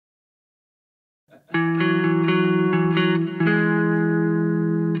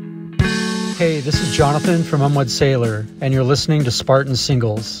Hey, this is Jonathan from Unwed Sailor, and you're listening to Spartan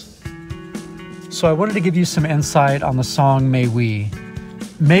Singles. So I wanted to give you some insight on the song Mais Oui.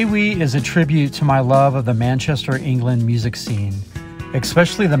 Mais Oui is a tribute to my love of the Manchester, England music scene,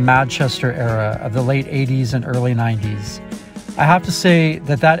 especially the Manchester era of the late 80s and early 90s. I have to say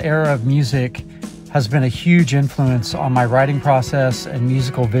that era of music has been a huge influence on my writing process and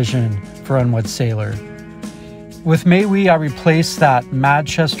musical vision for Unwed Sailor. With Mais Oui, I replaced that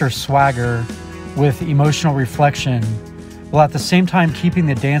Manchester swagger with emotional reflection, while at the same time keeping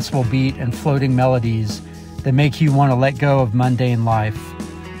the danceable beat and floating melodies that make you want to let go of mundane life.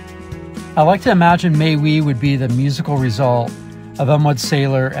 I like to imagine Mais Oui would be the musical result of Unwed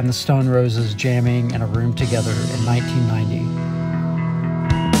Sailor and the Stone Roses jamming in a room together in 1990.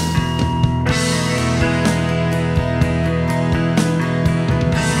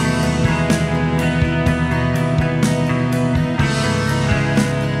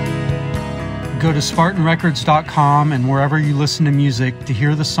 Go to SpartanRecords.com and wherever you listen to music to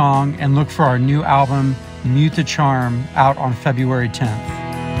hear the song and look for our new album, Mute the Charm, out on February 10th.